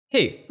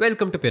Hey,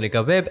 welcome to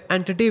Punica Web,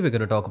 and today we're going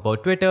to talk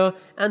about Twitter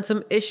and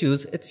some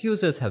issues its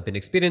users have been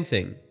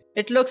experiencing.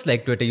 It looks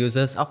like Twitter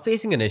users are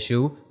facing an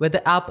issue where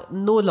the app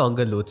no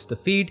longer loads the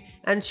feed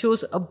and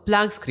shows a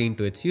blank screen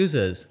to its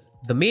users.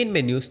 The main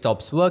menu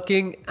stops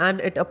working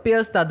and it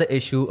appears that the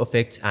issue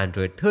affects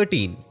Android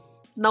 13.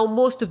 Now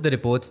most of the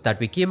reports that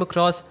we came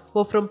across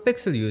were from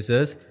Pixel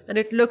users, and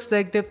it looks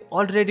like they've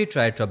already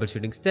tried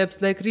troubleshooting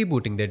steps like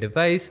rebooting their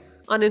device,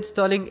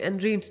 uninstalling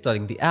and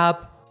reinstalling the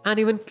app, and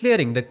even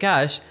clearing the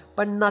cache,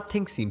 but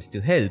nothing seems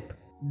to help.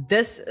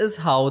 This is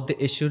how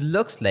the issue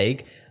looks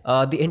like.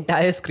 The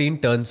entire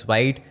screen turns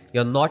white,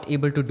 you're not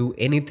able to do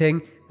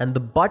anything, and the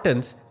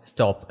buttons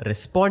stop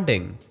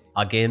responding.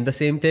 Again the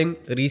same thing,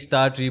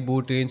 restart,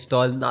 reboot,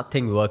 reinstall,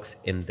 nothing works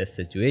in this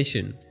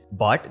situation.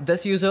 But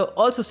this user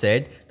also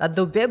said that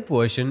the web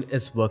version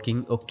is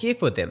working okay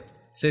for them.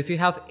 So if you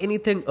have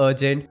anything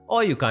urgent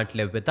or you can't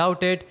live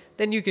without it,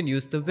 then you can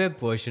use the web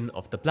version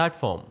of the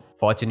platform.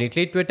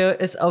 Fortunately, Twitter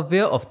is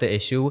aware of the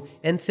issue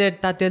and said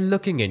that they're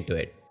looking into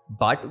it.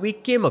 But we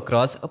came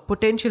across a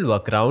potential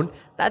workaround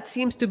that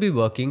seems to be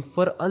working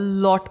for a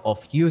lot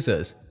of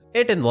users.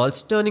 It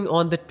involves turning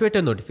on the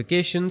Twitter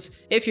notifications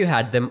if you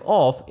had them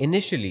off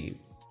initially.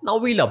 Now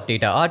we'll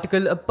update our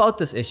article about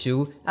this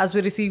issue as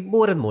we receive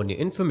more and more new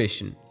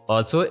information.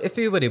 Also, if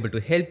we were able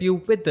to help you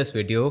with this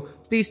video,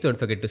 please don't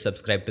forget to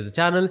subscribe to the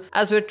channel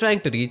as we're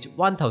trying to reach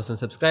 1000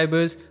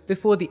 subscribers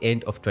before the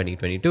end of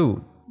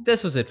 2022.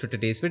 This was it for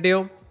today's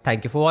video.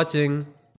 Thank you for watching.